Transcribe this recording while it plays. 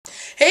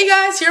Hey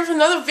guys, here for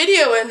another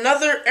video,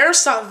 another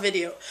airsoft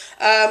video.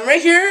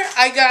 Right here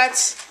I got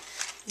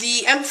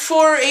the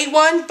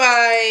M4A1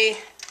 by,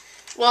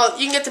 well,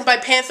 you can get them by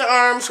Panther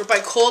Arms or by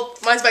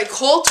Colt. Mine's by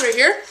Colt right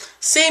here.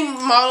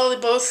 Same model,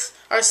 they both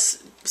are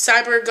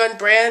cyber gun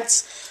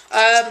brands.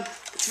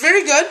 It's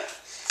very good.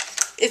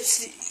 It's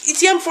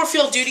the M4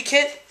 Field Duty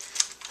Kit.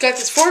 Got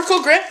this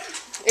vertical grip.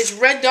 It's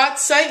red dot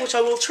sight, which I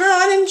will turn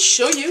on and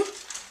show you.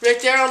 Right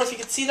there, I don't know if you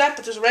can see that,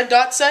 but there's a red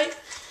dot sight.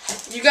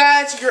 You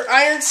got your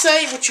iron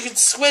sight, which you can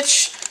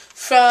switch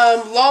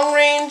from long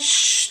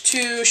range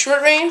to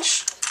short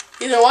range,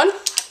 either one.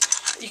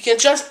 You can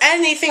adjust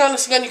anything on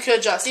this gun. You can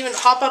adjust, even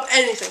hop up,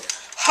 anything.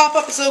 Hop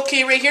up is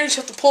okay right here. You just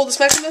have to pull this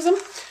mechanism.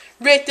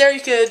 Right there,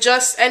 you can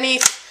adjust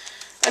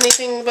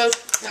anything about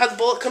how the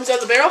bullet comes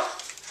out of the barrel.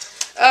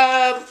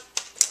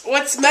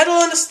 What's metal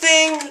on this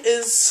thing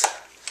is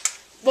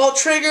bolt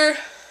trigger,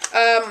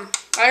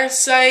 iron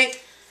sight.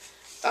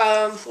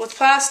 What's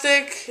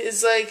plastic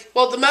is like,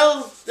 well, the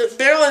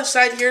barrel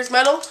inside here is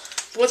metal.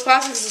 What's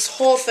plastic is this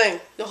whole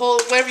thing. The whole,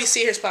 whatever you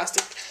see here is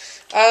plastic.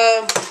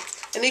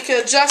 And you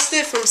can adjust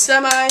it from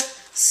semi,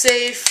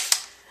 safe,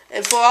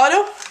 and full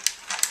auto.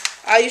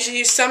 I usually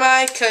use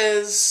semi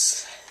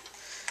because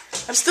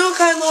I'm still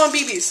kind of low on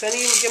BBs. I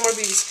need to get more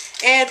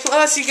BBs. And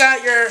plus you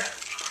got your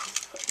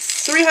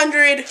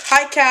 300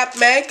 high cap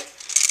mag.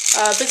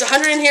 If there's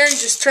 100 in here, you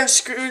just turn the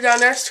screw down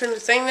there, turn the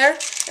thing there,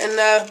 and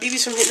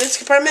BBs from this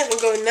compartment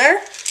will go in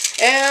there,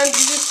 and you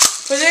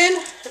just put it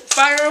in,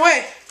 fire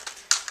away.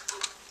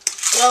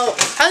 Well,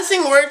 how this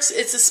thing works,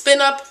 it's a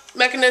spin-up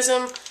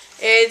mechanism.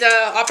 It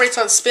operates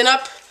on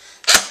spin-up,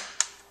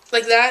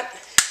 like that.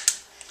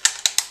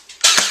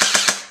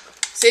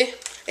 See?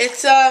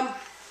 It's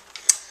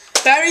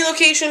battery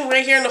location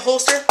right here in the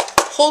holster.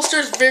 Holster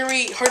is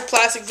very hard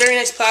plastic, very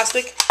nice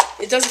plastic.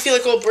 It doesn't feel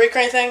like it will break or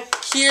anything.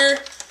 Here,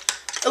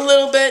 a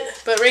little bit,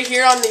 but right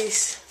here on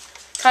these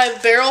kind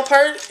of barrel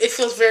part, it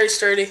feels very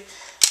sturdy.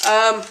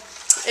 And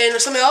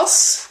there's something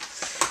else.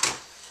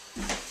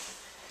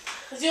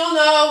 As you all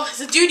know,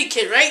 it's a duty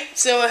kit, right?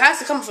 So it has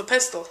to come with a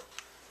pistol.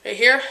 Right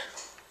here.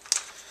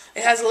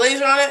 It has a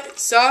laser on it,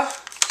 saw,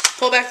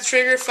 pull back the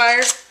trigger,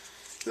 fire.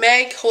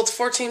 Mag holds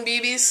 14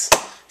 BBs.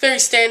 Very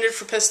standard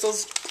for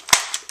pistols.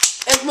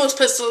 And most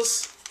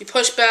pistols, you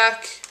push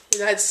back, it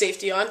has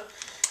safety on,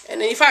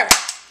 and then you fire,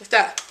 like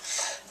that.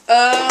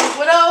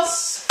 What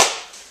else?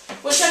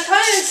 Which I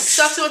kind of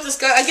sucks with this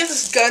gun. I give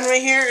this gun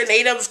right here an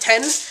 8 out of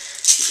 10.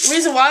 The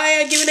reason why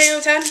I give it an 8 out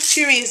of 10?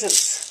 Two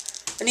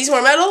reasons. It needs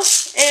more metal,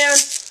 and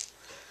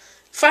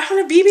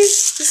 500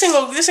 BBs. This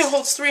thing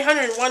holds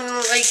 300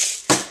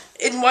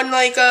 in one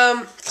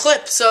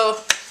clip,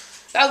 so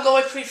that'll go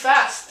away pretty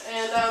fast.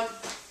 And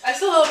I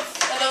still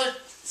have another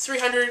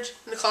 300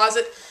 in the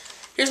closet.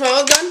 Here's my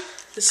old gun,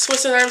 the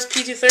Swiss Arms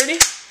P230.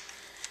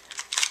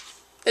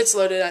 It's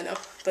loaded, I know,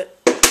 but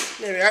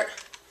there we are.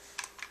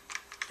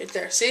 Right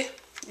there, see?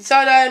 You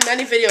saw that in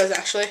many videos,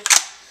 actually.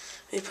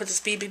 Let me put this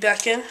BB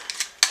back in.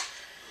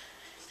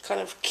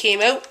 Kind of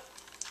came out.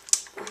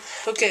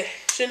 Okay,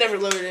 should have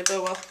never loaded it,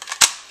 but well.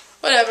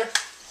 Whatever.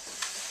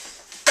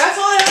 That's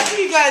all I have for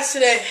you guys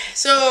today.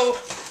 So,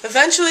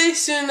 eventually,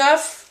 soon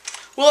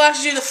enough, we'll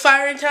actually do the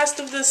firing test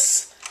of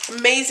this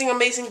amazing,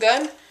 amazing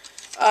gun.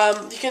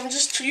 You can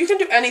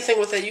do anything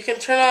with it. You can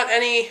turn on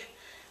any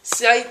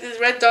sight, the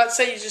red dot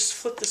sight, you just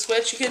flip the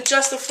switch. You can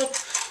adjust the flip.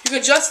 You can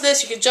adjust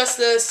this. You can adjust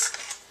this.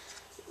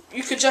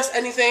 You can adjust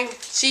anything.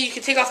 See, you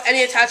can take off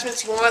any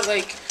attachments you want,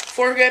 like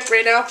foregrip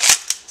right now.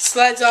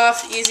 Slides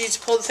off, easy to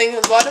pull the thing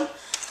on the bottom.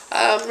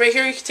 Right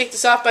here, you can take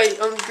this off by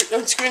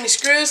unscrewing the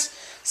screws.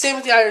 Same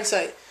with the iron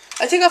sight.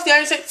 I take off the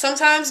iron sight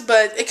sometimes,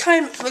 but it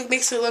kind of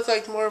makes it look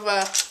like more of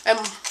a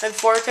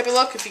M4 type of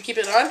look if you keep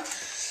it on.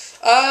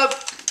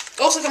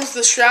 Also comes with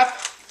the strap.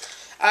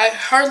 I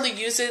hardly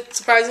use it.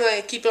 Surprisingly,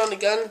 I keep it on the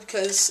gun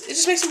because it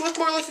just makes it look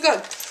more like a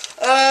gun.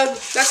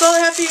 That's all I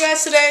have for you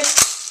guys today.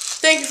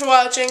 Thank you for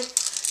watching.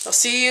 I'll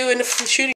see you in the shooting.